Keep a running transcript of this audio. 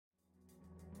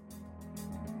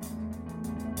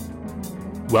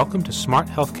Welcome to Smart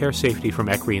Healthcare Safety from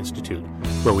ECRI Institute,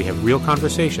 where we have real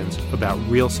conversations about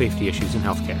real safety issues in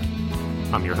healthcare.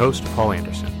 I'm your host, Paul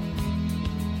Anderson.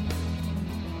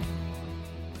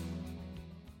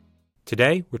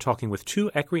 Today, we're talking with two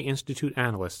ECRI Institute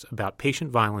analysts about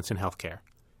patient violence in healthcare.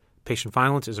 Patient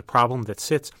violence is a problem that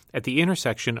sits at the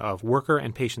intersection of worker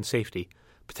and patient safety,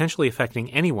 potentially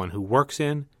affecting anyone who works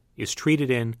in, is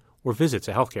treated in, or visits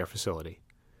a healthcare facility.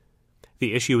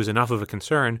 The issue is enough of a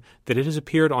concern that it has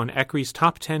appeared on ECRI's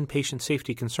top 10 patient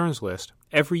safety concerns list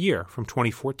every year from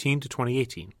 2014 to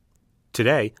 2018.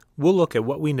 Today, we'll look at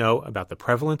what we know about the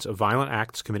prevalence of violent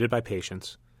acts committed by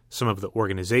patients, some of the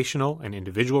organizational and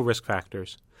individual risk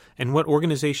factors, and what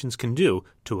organizations can do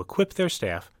to equip their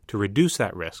staff to reduce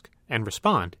that risk and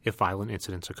respond if violent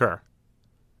incidents occur.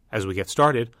 As we get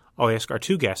started, I'll ask our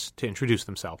two guests to introduce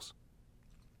themselves.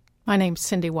 My name's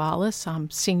Cindy Wallace.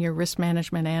 I'm Senior Risk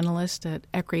Management Analyst at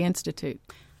ECRI Institute.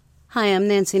 Hi, I'm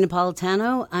Nancy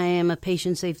Napolitano. I am a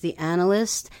Patient Safety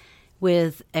Analyst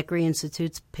with ECRI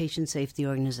Institute's Patient Safety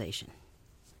Organization.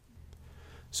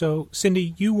 So,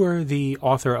 Cindy, you were the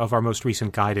author of our most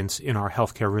recent guidance in our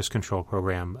healthcare risk control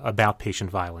program about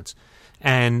patient violence.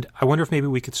 And I wonder if maybe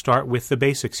we could start with the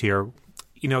basics here.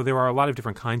 You know, there are a lot of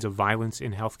different kinds of violence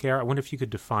in healthcare. I wonder if you could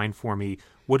define for me,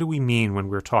 what do we mean when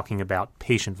we're talking about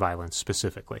patient violence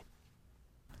specifically?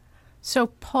 So,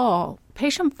 Paul,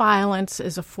 patient violence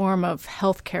is a form of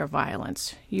healthcare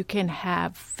violence. You can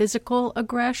have physical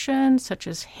aggression, such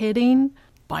as hitting,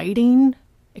 biting.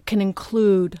 It can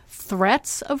include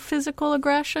threats of physical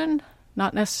aggression,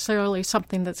 not necessarily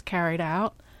something that's carried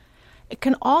out. It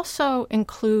can also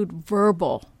include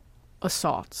verbal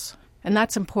assaults. And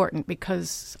that's important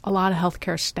because a lot of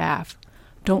healthcare staff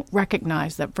don't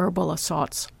recognize that verbal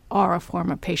assaults are a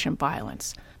form of patient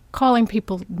violence. Calling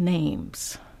people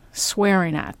names,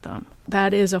 swearing at them,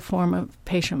 that is a form of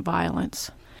patient violence.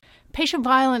 Patient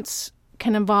violence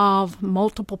can involve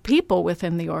multiple people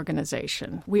within the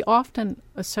organization. We often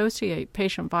associate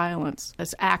patient violence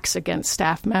as acts against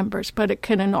staff members, but it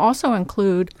can also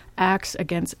include acts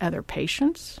against other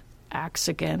patients, acts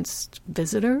against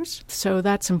visitors. So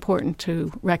that's important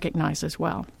to recognize as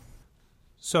well.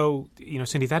 So,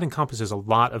 Cindy, that encompasses a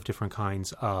lot of different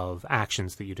kinds of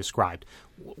actions that you described.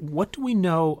 What do we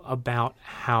know about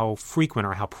how frequent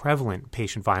or how prevalent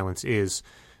patient violence is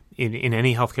in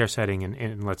any healthcare setting,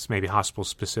 and let's maybe hospitals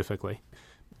specifically?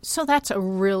 So that's a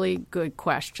really good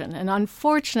question. And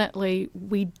unfortunately,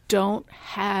 we don't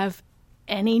have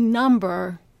any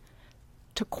number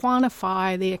to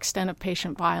quantify the extent of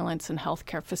patient violence in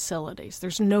healthcare facilities.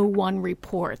 There's no one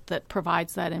report that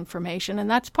provides that information, and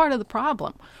that's part of the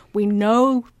problem. We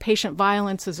know patient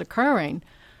violence is occurring,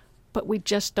 but we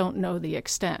just don't know the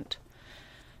extent.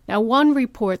 Now, one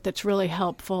report that's really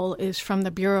helpful is from the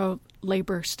Bureau of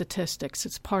Labor Statistics.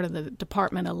 It's part of the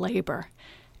Department of Labor.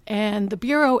 And the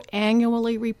Bureau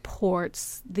annually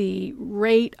reports the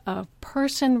rate of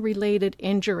person-related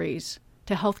injuries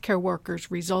to healthcare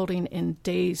workers resulting in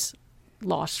days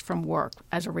lost from work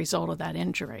as a result of that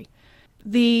injury.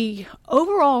 The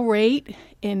overall rate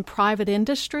in private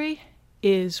industry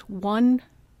is one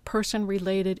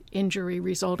person-related injury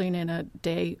resulting in a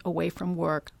day away from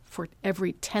work for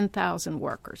every 10,000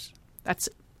 workers. That's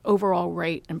overall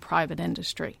rate in private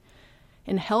industry.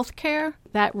 In healthcare,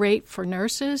 that rate for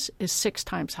nurses is 6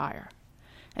 times higher.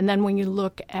 And then when you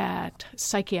look at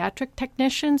psychiatric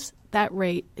technicians, that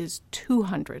rate is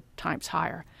 200 times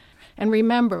higher. And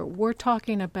remember, we're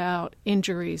talking about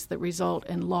injuries that result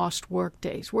in lost work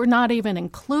days. We're not even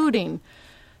including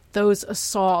those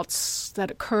assaults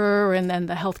that occur and then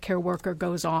the healthcare worker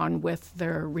goes on with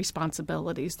their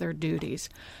responsibilities, their duties.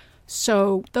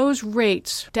 So those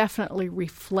rates definitely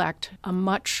reflect a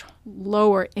much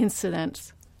lower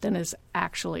incidence than is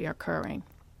actually occurring.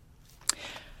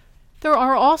 There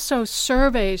are also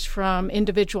surveys from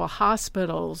individual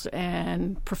hospitals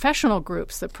and professional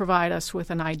groups that provide us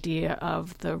with an idea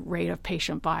of the rate of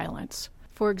patient violence.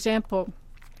 For example,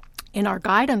 in our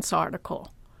guidance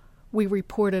article, we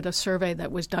reported a survey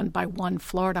that was done by one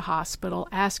Florida hospital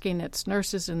asking its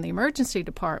nurses in the emergency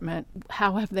department,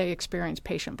 how have they experienced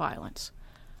patient violence?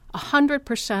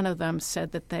 100% of them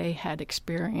said that they had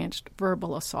experienced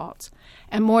verbal assaults,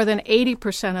 and more than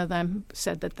 80% of them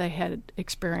said that they had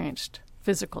experienced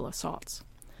physical assaults.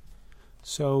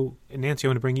 So, Nancy, I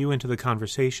want to bring you into the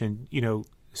conversation.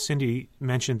 Cindy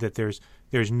mentioned that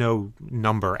there's no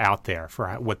number out there for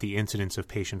what the incidence of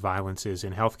patient violence is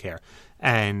in healthcare,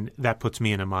 and that puts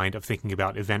me in a mind of thinking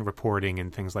about event reporting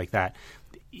and things like that.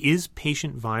 Is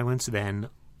patient violence then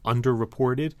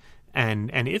underreported?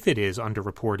 And if it is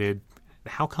underreported,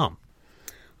 how come?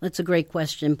 That's a great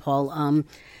question, Paul.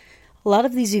 A lot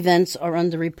of these events are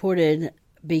underreported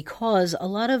because a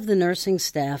lot of the nursing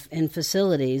staff in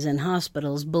facilities and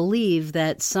hospitals believe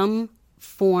that some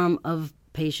form of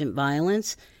patient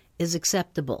violence is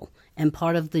acceptable and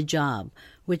part of the job,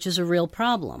 which is a real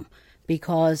problem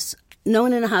because no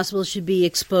one in a hospital should be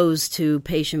exposed to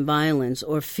patient violence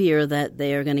or fear that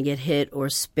they are going to get hit or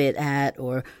spit at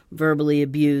or verbally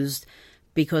abused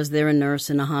because they're a nurse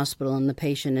in a hospital and the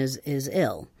patient is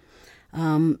ill.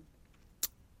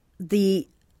 The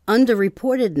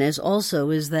underreportedness also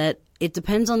is that it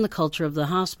depends on the culture of the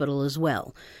hospital as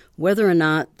well. Whether or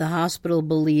not the hospital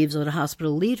believes or the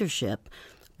hospital leadership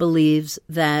believes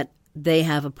that they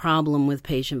have a problem with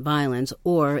patient violence,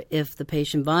 or if the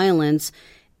patient violence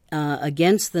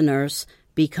against the nurse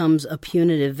becomes a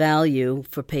punitive value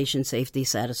for patient safety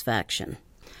satisfaction.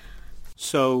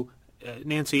 So,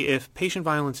 Nancy, if patient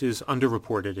violence is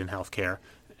underreported in healthcare,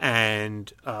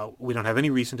 and we don't have any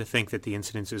reason to think that the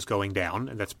incidence is going down,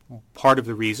 and that's part of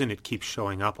the reason it keeps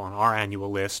showing up on our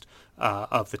annual list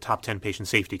of the top 10 patient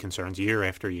safety concerns year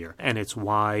after year. And it's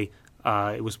why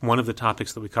it was one of the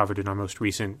topics that we covered in our most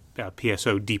recent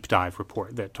PSO deep dive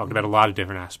report that talked about a lot of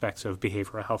different aspects of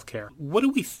behavioral health care. What do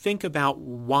we think about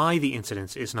why the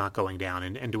incidence is not going down,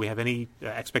 and do we have any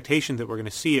expectation that we're going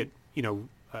to see it,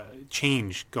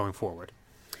 change going forward?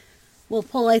 Well,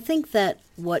 Paul, I think that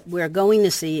what we're going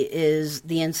to see is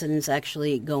the incidence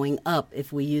actually going up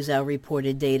if we use our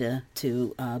reported data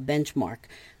to benchmark,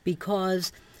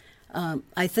 because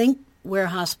I think where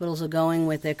hospitals are going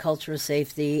with their culture of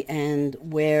safety and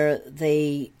where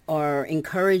they are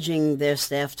encouraging their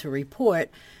staff to report,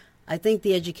 I think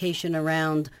the education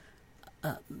around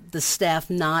the staff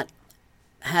not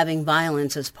having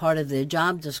violence as part of their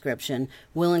job description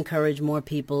will encourage more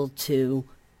people to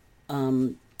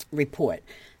report.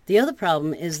 The other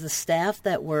problem is the staff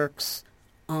that works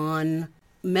on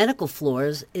medical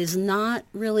floors is not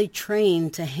really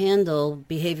trained to handle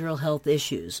behavioral health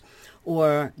issues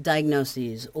or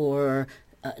diagnoses or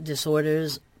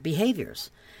disorders, behaviors.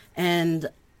 And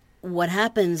what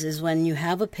happens is when you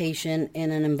have a patient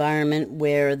in an environment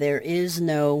where there is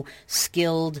no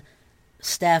skilled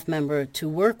staff member to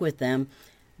work with them,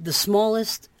 the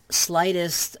smallest,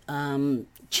 slightest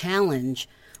challenge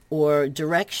or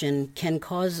direction can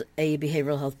cause a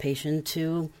behavioral health patient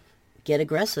to get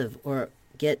aggressive or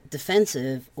get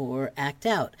defensive or act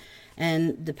out.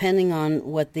 And depending on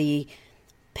what the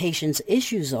patient's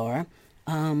issues are,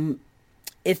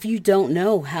 if you don't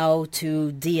know how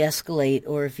to de-escalate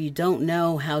or if you don't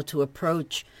know how to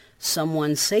approach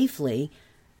someone safely,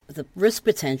 the risk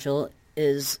potential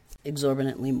is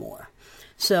exorbitantly more.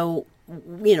 So,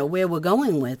 where we're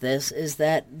going with this is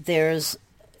that there's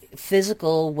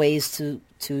physical ways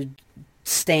to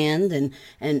stand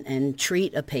and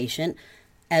treat a patient,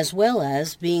 as well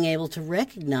as being able to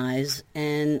recognize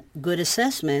and good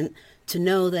assessment to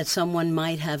know that someone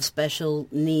might have special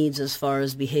needs as far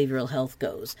as behavioral health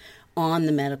goes on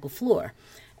the medical floor.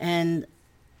 And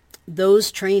those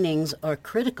trainings are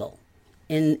critical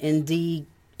in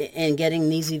getting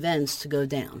these events to go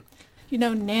down.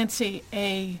 Nancy,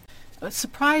 a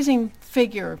surprising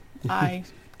figure I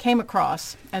came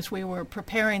across as we were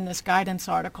preparing this guidance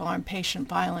article on patient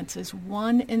violence is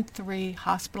 1 in 3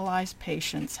 hospitalized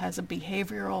patients has a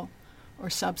behavioral or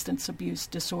substance abuse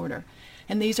disorder.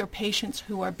 And these are patients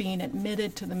who are being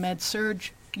admitted to the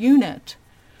med-surg unit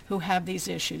who have these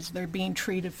issues. They're being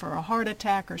treated for a heart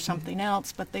attack or something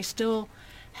else, but they still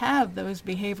have those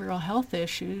behavioral health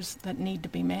issues that need to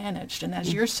be managed. And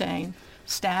as you're saying,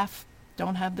 staff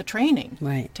don't have the training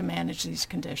to manage these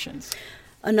conditions.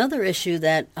 Another issue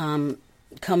that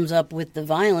comes up with the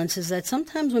violence is that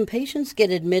sometimes when patients get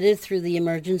admitted through the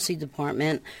emergency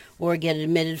department or get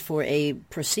admitted for a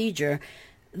procedure,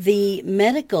 the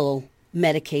medical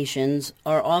medications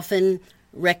are often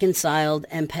reconciled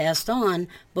and passed on,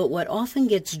 but what often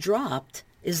gets dropped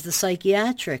is the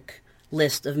psychiatric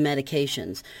list of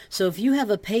medications. So if you have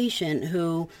a patient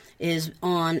who is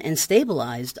on and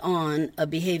stabilized on a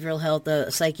behavioral health,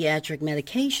 a psychiatric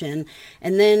medication,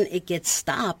 and then it gets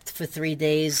stopped for 3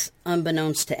 days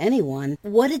unbeknownst to anyone,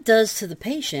 what it does to the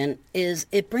patient is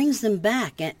it brings them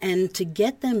back, and to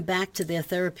get them back to their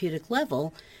therapeutic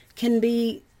level can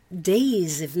be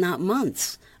days, if not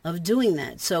months, of doing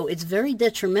that. So it's very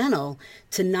detrimental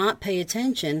to not pay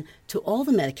attention to all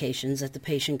the medications that the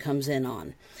patient comes in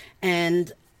on.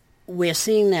 And we're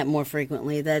seeing that more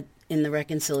frequently, that in the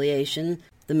reconciliation,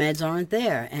 the meds aren't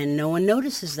there, and no one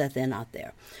notices that they're not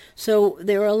there. So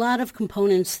there are a lot of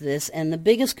components to this, and the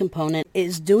biggest component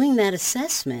is doing that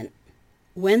assessment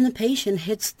when the patient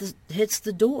hits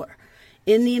the door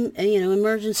in the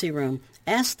emergency room.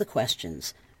 Ask the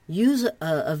questions. use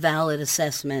a valid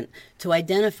assessment to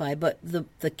identify. But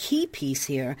the key piece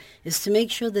here is to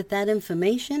make sure that that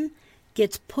information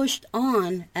gets pushed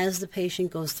on as the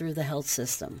patient goes through the health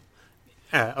system.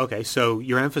 Okay, so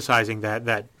you're emphasizing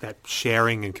that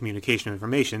sharing and communication of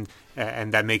information,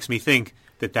 and that makes me think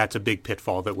that that's a big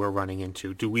pitfall that we're running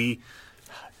into.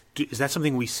 Is that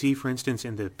something we see, for instance,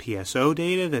 in the PSO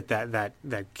data,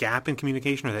 that gap in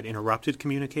communication or that interrupted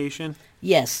communication?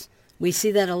 Yes. We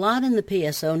see that a lot in the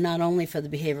PSO, not only for the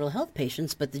behavioral health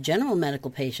patients, but the general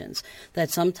medical patients, that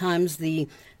sometimes the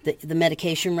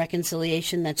medication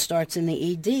reconciliation that starts in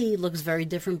the ED looks very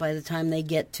different by the time they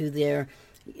get to their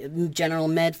general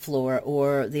med floor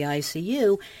or the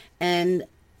ICU. And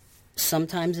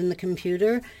sometimes in the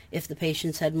computer, if the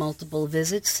patient's had multiple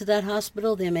visits to that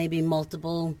hospital, there may be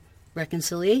multiple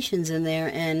reconciliations in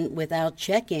there, and without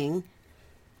checking,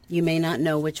 you may not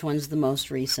know which one's the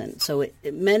most recent. So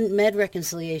med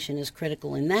reconciliation is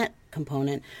critical in that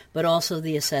component, but also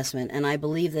the assessment. And I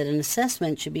believe that an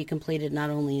assessment should be completed not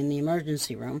only in the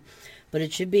emergency room, but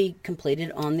it should be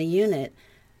completed on the unit.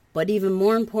 But even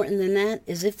more important than that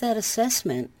is if that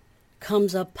assessment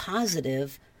comes up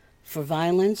positive for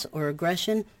violence or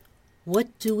aggression, what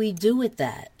do we do with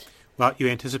that? Well, you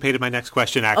anticipated my next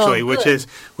question, actually, which is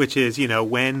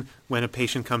when a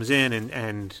patient comes in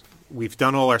and we've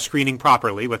done all our screening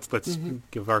properly. Let's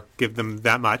give them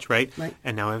that much, right?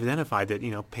 And now I've identified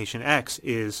that patient X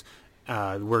is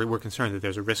we're concerned that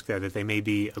there's a risk there that they may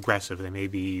be aggressive, they may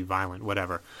be violent,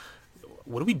 whatever.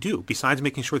 What do we do besides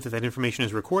making sure that information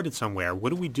is recorded somewhere?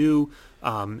 What do we do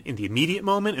in the immediate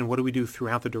moment, and what do we do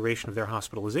throughout the duration of their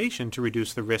hospitalization to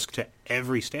reduce the risk to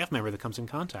every staff member that comes in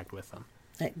contact with them?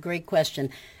 Great question.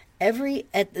 The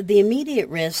immediate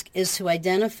risk is to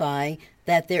identify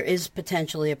that there is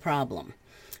potentially a problem.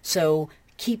 So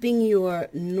keeping your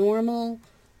normal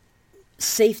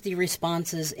safety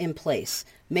responses in place.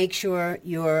 Make sure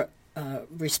your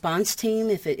response team,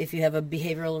 if you have a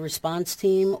behavioral response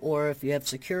team or if you have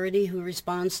security who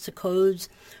responds to codes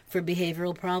for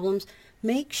behavioral problems,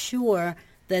 make sure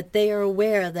that they are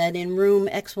aware that in room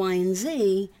X, Y, and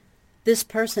Z, this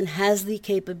person has the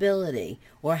capability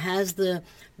or has the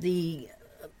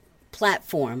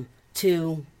platform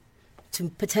to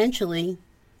potentially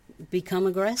become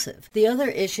aggressive. The other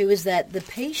issue is that the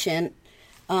patient,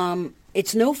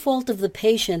 it's no fault of the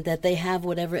patient that they have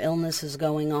whatever illness is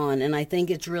going on. And I think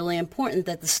it's really important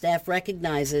that the staff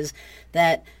recognizes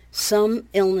that some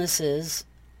illnesses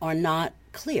are not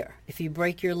clear. If you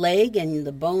break your leg and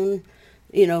the bone,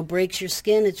 breaks your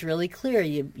skin, it's really clear.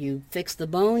 You fix the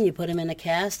bone, you put him in a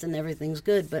cast, and everything's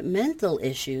good. But mental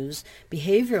issues,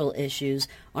 behavioral issues,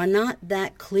 are not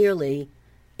that clearly,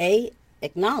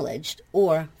 acknowledged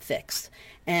or fixed.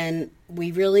 And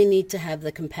we really need to have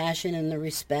the compassion and the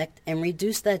respect and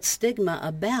reduce that stigma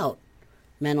about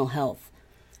mental health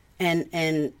and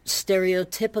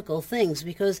stereotypical things,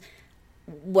 because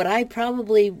what I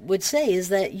probably would say is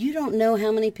that you don't know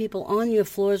how many people on your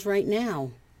floors right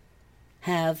now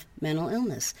have mental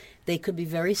illness. They could be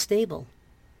very stable,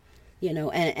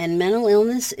 and mental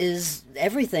illness is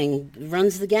everything,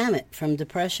 runs the gamut from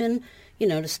depression, to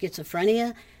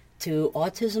schizophrenia, to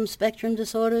autism spectrum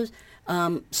disorders.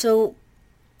 So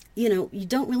you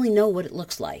don't really know what it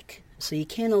looks like. So you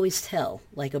can't always tell,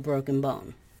 like a broken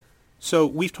bone. So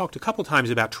we've talked a couple times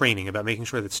about training, about making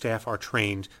sure that staff are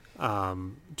trained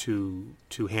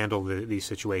to handle these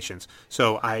situations.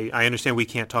 So I understand we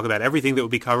can't talk about everything that would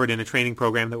be covered in a training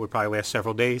program that would probably last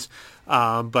several days.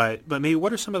 But maybe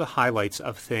what are some of the highlights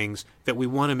of things that we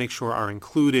want to make sure are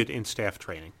included in staff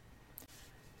training?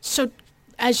 So,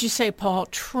 as you say, Paul,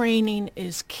 training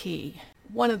is key.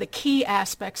 One of the key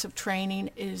aspects of training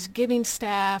is giving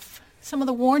staff some of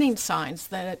the warning signs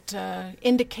that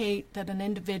indicate that an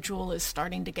individual is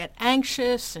starting to get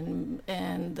anxious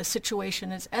and the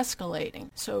situation is escalating.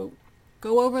 So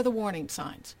go over the warning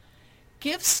signs.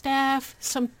 Give staff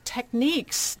some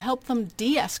techniques, help them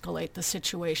de-escalate the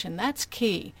situation. That's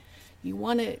key. You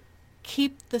want to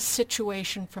keep the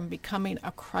situation from becoming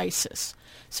a crisis.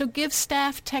 So give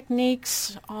staff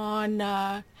techniques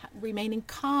on remaining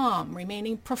calm,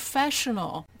 remaining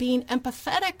professional, being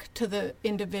empathetic to the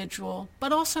individual,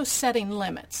 but also setting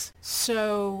limits.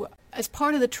 So as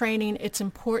part of the training, it's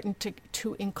important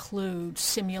to include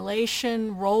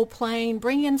simulation, role-playing,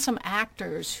 bring in some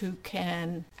actors who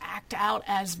can act out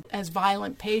as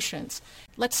violent patients.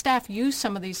 Let staff use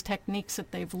some of these techniques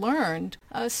that they've learned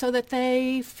so that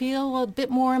they feel a bit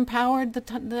more empowered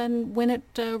than when it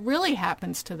really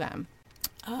happens to them.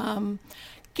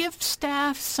 Give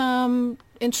staff some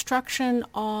instruction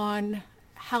on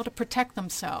how to protect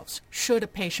themselves should a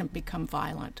patient become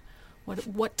violent.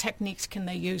 What techniques can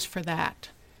they use for that?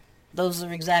 Those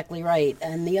are exactly right.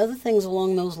 And the other things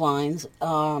along those lines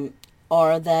are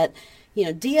that,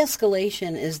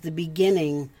 de-escalation is the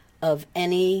beginning of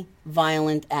any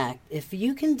violent act. If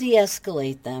you can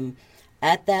de-escalate them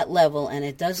at that level and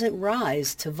it doesn't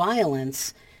rise to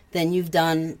violence, then you've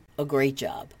done a great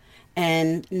job.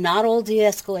 And not all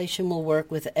de-escalation will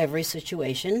work with every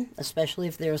situation, especially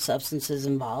if there are substances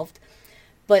involved.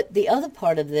 But the other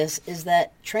part of this is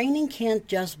that training can't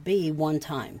just be one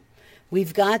time.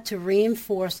 We've got to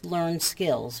reinforce learned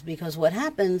skills, because what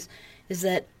happens is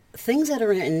that things that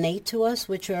are innate to us,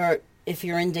 which are, if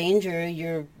you're in danger,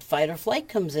 your fight or flight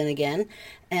comes in again,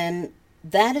 and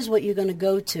that is what you're going to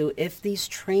go to if these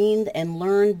trained and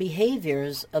learned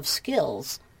behaviors of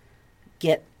skills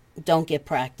don't get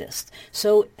practiced.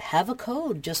 So have a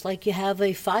code, just like you have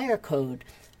a fire code.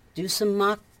 Do some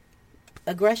mock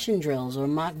aggression drills or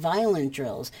mock violent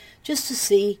drills, just to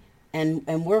see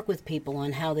and work with people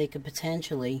on how they could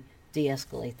potentially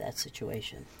de-escalate that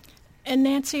situation. And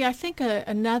Nancy, I think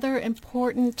another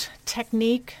important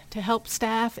technique to help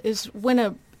staff is when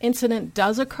an incident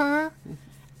does occur,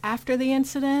 after the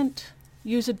incident,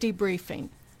 use a debriefing.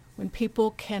 When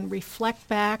people can reflect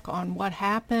back on what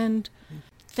happened,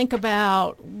 think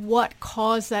about what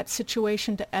caused that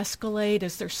situation to escalate.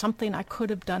 Is there something I could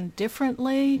have done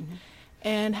differently?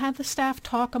 And have the staff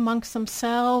talk amongst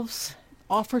themselves,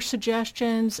 offer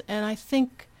suggestions, and I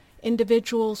think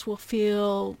individuals will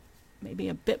feel maybe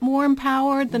a bit more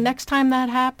empowered the next time that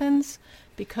happens,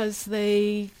 because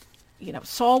they,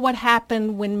 saw what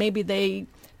happened when maybe they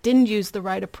didn't use the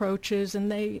right approaches,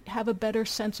 and they have a better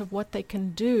sense of what they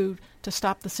can do to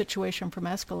stop the situation from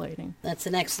escalating. That's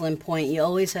an excellent point. You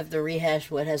always have to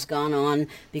rehash what has gone on,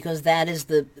 because that is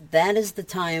the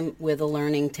time where the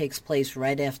learning takes place,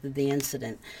 right after the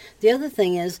incident. The other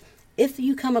thing is, if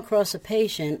you come across a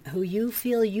patient who you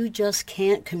feel you just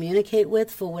can't communicate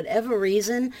with for whatever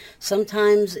reason,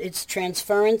 sometimes it's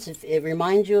transference, if it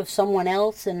reminds you of someone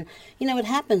else, and it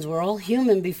happens. We're all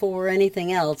human before we're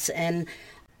anything else, and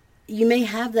you may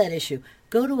have that issue.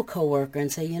 Go to a coworker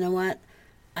and say, you know what,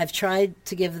 I've tried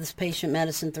to give this patient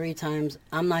medicine 3 times.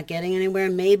 I'm not getting anywhere.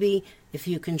 Maybe if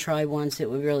you can try once, it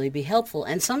would really be helpful.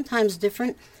 And sometimes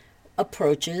different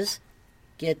approaches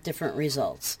get different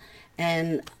results.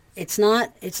 And it's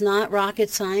not rocket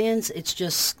science. It's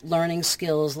just learning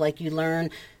skills, like you learn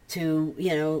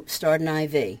to, start an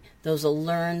IV. Those are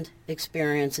learned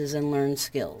experiences and learned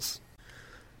skills.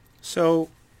 So,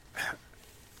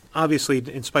 obviously,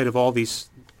 in spite of all these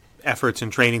efforts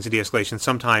and trainings and de-escalation,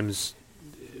 sometimes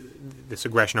this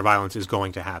aggression or violence is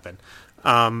going to happen.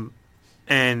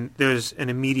 And there's an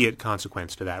immediate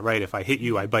consequence to that, right? If I hit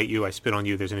you, I bite you, I spit on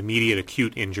you, there's an immediate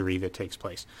acute injury that takes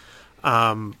place.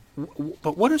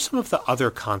 But what are some of the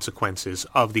other consequences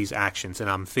of these actions? And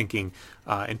I'm thinking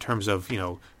in terms of,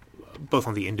 both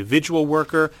on the individual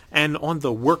worker and on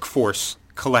the workforce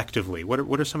collectively.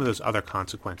 What are some of those other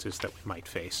consequences that we might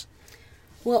face?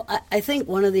 Well, I think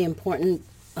one of the important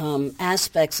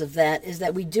aspects of that is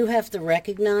that we do have to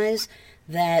recognize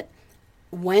that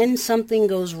when something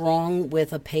goes wrong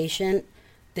with a patient,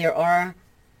 there are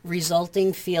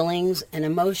resulting feelings and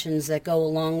emotions that go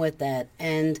along with that,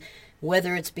 and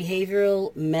whether it's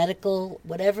behavioral, medical,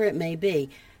 whatever it may be.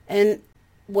 And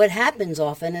what happens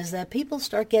often is that people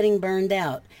start getting burned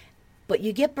out. But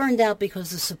you get burned out because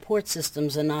the support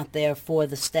systems are not there for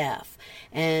the staff.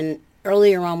 And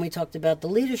earlier on we talked about the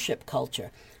leadership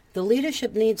culture. The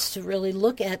leadership needs to really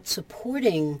look at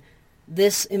supporting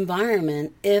this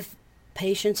environment if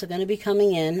patients are going to be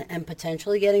coming in and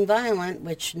potentially getting violent,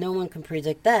 which no one can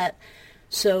predict that.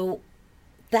 So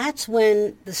that's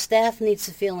when the staff needs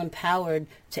to feel empowered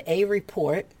to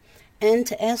report and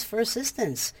to ask for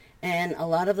assistance. And a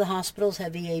lot of the hospitals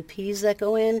have EAPs that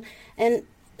go in, and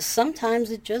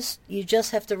sometimes you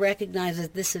just have to recognize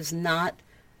that this is not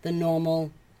the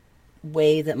normal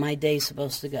way that my day is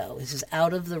supposed to go. This is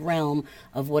out of the realm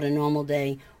of what a normal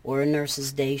day or a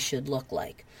nurse's day should look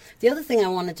like. The other thing I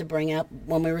wanted to bring up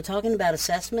when we were talking about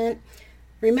assessment,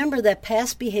 remember that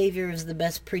past behavior is the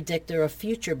best predictor of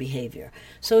future behavior.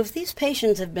 So if these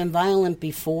patients have been violent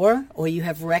before, or you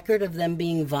have record of them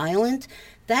being violent,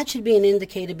 that should be an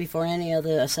indicator before any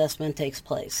other assessment takes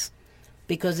place.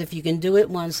 Because if you can do it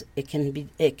once, it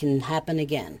can happen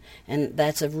again. And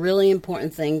that's a really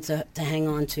important thing to hang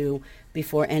on to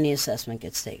before any assessment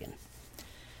gets taken.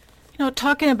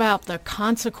 Talking about the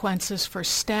consequences for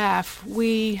staff,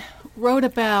 we wrote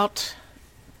about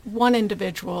one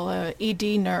individual, an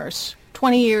ED nurse,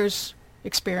 20 years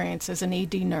experience as an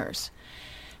ED nurse.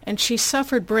 And she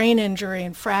suffered brain injury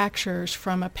and fractures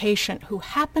from a patient who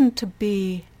happened to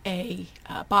be a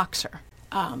boxer.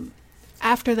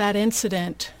 After that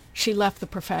incident, she left the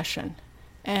profession.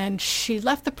 And she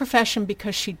left the profession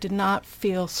because she did not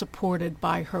feel supported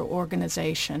by her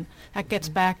organization. That gets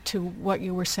back to what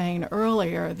you were saying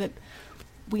earlier, that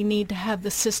we need to have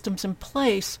the systems in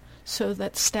place so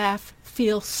that staff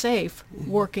feel safe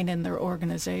working in their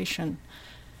organization.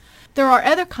 There are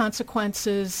other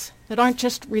consequences that aren't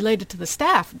just related to the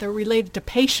staff, they're related to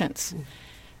patients.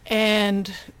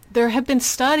 And there have been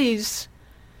studies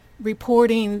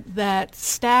reporting that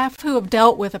staff who have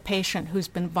dealt with a patient who's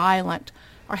been violent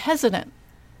are hesitant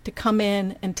to come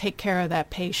in and take care of that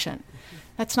patient.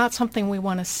 That's not something we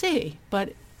want to see,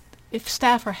 but if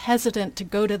staff are hesitant to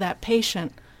go to that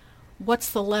patient, what's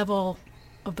the level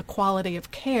of the quality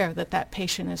of care that that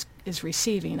patient is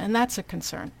receiving? And that's a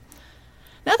concern.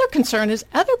 Another concern is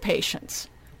other patients.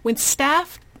 When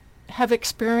staff have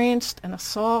experienced an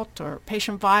assault or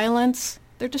patient violence,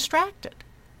 they're distracted.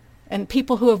 And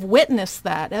people who have witnessed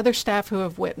that, other staff who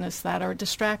have witnessed that, are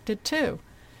distracted too.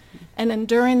 And then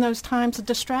during those times of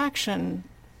distraction,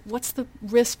 what's the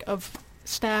risk of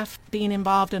staff being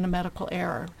involved in a medical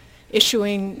error?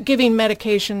 Giving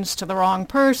medications to the wrong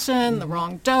person, the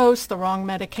wrong dose, the wrong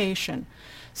medication.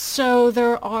 So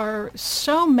there are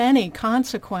so many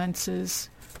consequences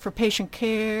for patient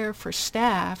care, for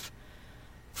staff,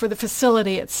 for the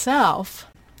facility itself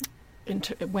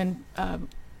when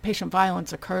patient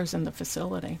violence occurs in the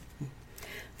facility.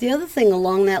 The other thing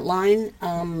along that line,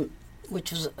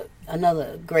 which is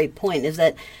another great point, is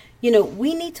that,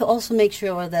 we need to also make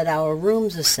sure that our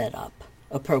rooms are set up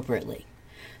appropriately.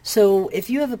 So if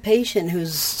you have a patient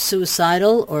who's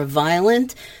suicidal or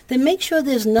violent, then make sure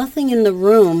there's nothing in the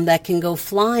room that can go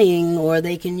flying or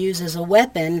they can use as a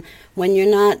weapon when you're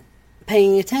not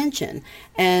paying attention.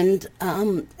 And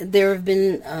there have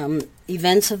been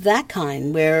events of that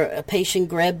kind where a patient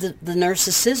grabbed the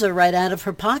nurse's scissor right out of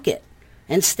her pocket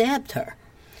and stabbed her.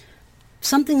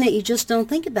 Something that you just don't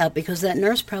think about because that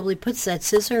nurse probably puts that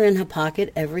scissor in her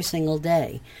pocket every single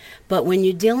day. But when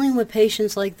you're dealing with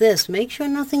patients like this, make sure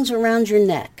nothing's around your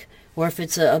neck. Or if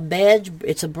it's a badge,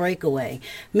 it's a breakaway.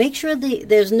 Make sure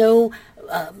there's no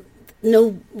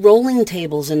rolling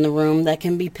tables in the room that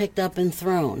can be picked up and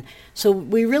thrown. So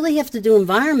we really have to do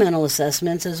environmental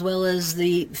assessments as well as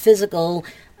the physical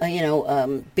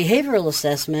behavioral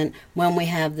assessment when we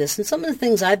have this. And some of the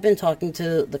things I've been talking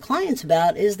to the clients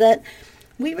about is that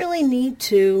we really need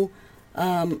to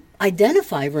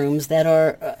identify rooms that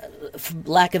are, for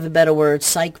lack of a better word,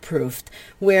 psych-proofed,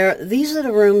 where these are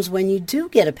the rooms when you do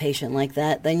get a patient like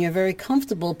that, then you're very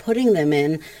comfortable putting them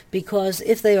in because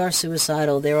if they are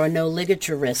suicidal, there are no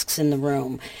ligature risks in the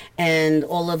room, and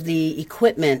all of the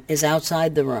equipment is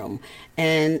outside the room.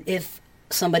 And if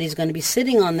somebody's going to be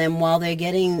sitting on them while they're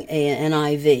getting an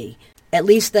IV, at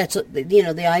least that's,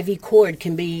 the IV cord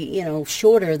can be,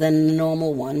 shorter than the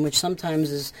normal one, which sometimes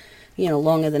is,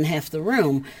 longer than half the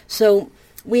room. So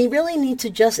we really need to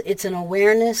it's an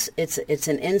awareness, it's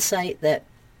an insight that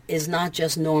is not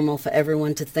just normal for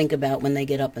everyone to think about when they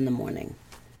get up in the morning.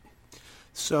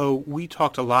 So we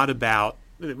talked a lot about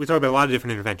a lot of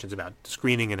different interventions about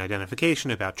screening and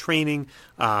identification, about training,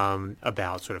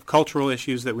 about sort of cultural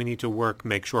issues that we need to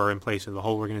make sure are in place in the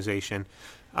whole organization.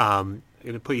 I'm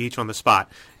going to put you each on the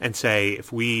spot and say,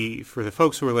 for the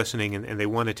folks who are listening and they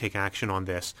want to take action on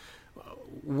this,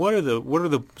 what are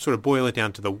the sort of boil it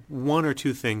down to the one or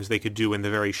two things they could do in the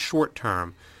very short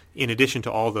term, in addition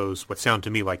to all those what sound to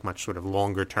me like much sort of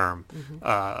longer term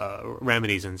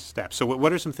remedies and steps? So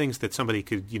what are some things that somebody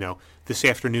could, this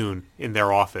afternoon in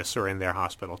their office or in their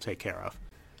hospital take care of?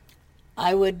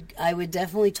 I would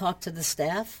definitely talk to the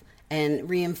staff and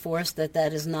reinforce that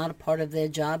is not a part of their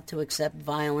job to accept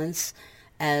violence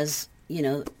as,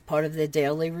 part of their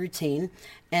daily routine,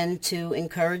 and to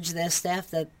encourage their staff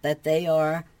that they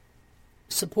are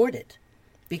supported.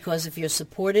 Because if you're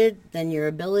supported, then your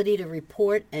ability to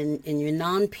report and your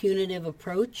non-punitive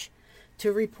approach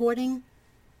to reporting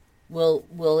will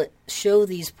show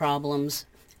these problems,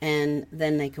 and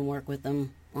then they can work with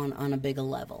them on a bigger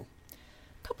level.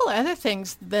 A couple of other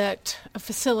things that a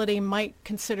facility might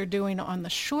consider doing on the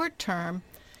short term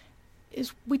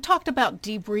is we talked about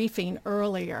debriefing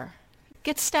earlier.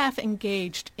 Get staff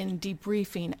engaged in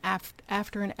debriefing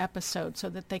after an episode so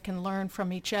that they can learn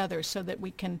from each other, so that we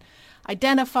can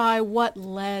identify what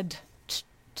led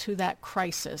to that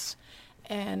crisis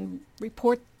and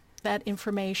report that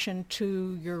information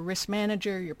to your risk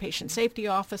manager, your patient safety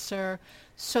officer,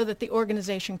 so that the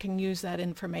organization can use that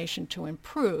information to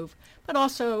improve. But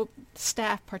also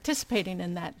staff participating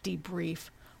in that debrief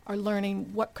are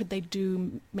learning what could they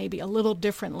do maybe a little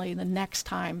differently the next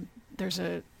time there's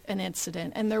an an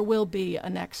incident, and there will be a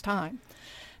next time.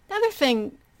 Another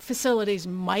thing facilities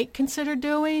might consider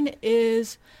doing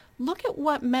is look at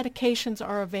what medications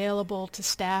are available to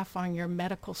staff on your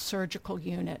medical surgical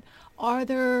unit. Are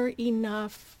there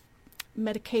enough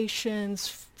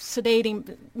medications,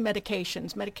 sedating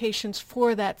medications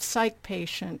for that psych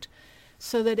patient,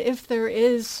 so that if there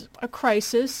is a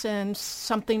crisis and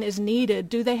something is needed,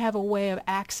 do they have a way of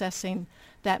accessing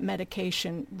that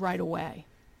medication right away?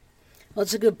 Well,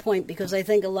 it's a good point, because I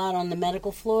think a lot on the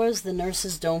medical floors, the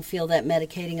nurses don't feel that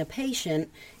medicating a patient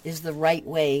is the right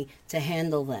way to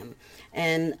handle them.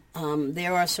 And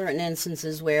there are certain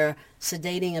instances where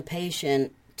sedating a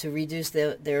patient to reduce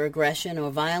their aggression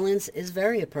or violence is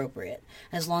very appropriate,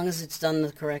 as long as it's done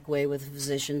the correct way with a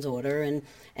physician's order and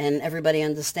everybody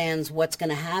understands what's going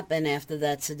to happen after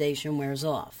that sedation wears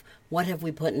off. What have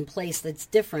we put in place that's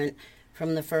different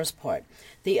from the first part?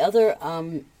 The other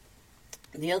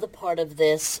part of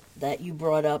this that you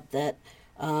brought up, that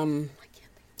the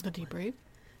debrief.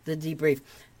 The debrief.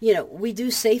 We do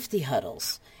safety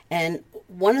huddles. And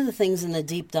one of the things in the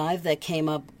deep dive that came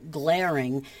up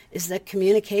glaring is that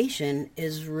communication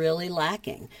is really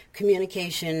lacking.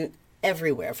 Communication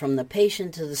everywhere, from the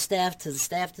patient to the staff to the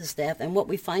staff to the staff. And what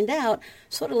we find out,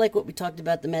 sort of like what we talked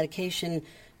about, the medication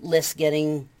list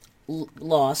getting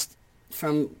lost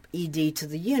from ED to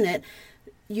the unit,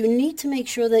 you need to make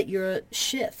sure that your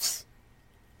shifts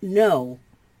know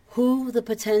who the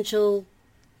potential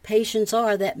patients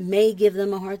are that may give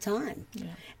them a hard time. Yeah.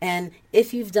 And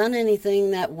if you've done anything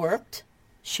that worked,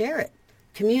 share it,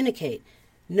 communicate.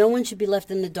 No one should be left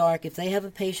in the dark. If they have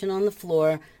a patient on the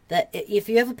floor, that if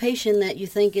you have a patient that you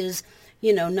think is,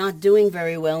 not doing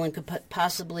very well and could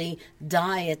possibly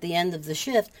die at the end of the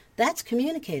shift, that's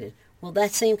communicated. Well,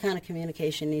 that same kind of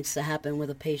communication needs to happen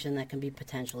with a patient that can be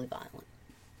potentially violent.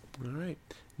 All right.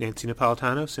 Nancy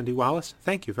Napolitano, Cindy Wallace,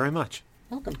 thank you very much.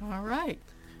 Welcome. All right.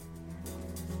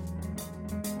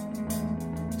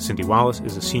 Cindy Wallace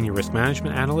is a Senior Risk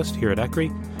Management Analyst here at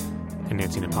ECRI, and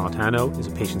Nancy Napolitano is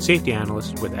a Patient Safety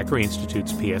Analyst with ECRI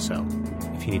Institute's PSO.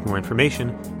 If you need more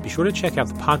information, be sure to check out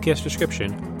the podcast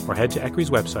description or head to ECRI's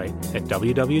website at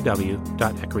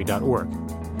www.ecri.org.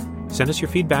 Send us your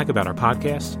feedback about our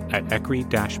podcasts at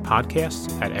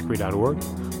ecri-podcasts@ecri.org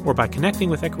or by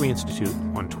connecting with ECRI Institute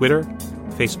on Twitter,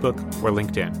 Facebook, or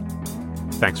LinkedIn.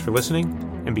 Thanks for listening,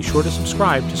 and be sure to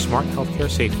subscribe to Smart Healthcare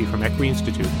Safety from ECRI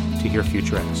Institute to hear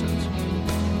future episodes.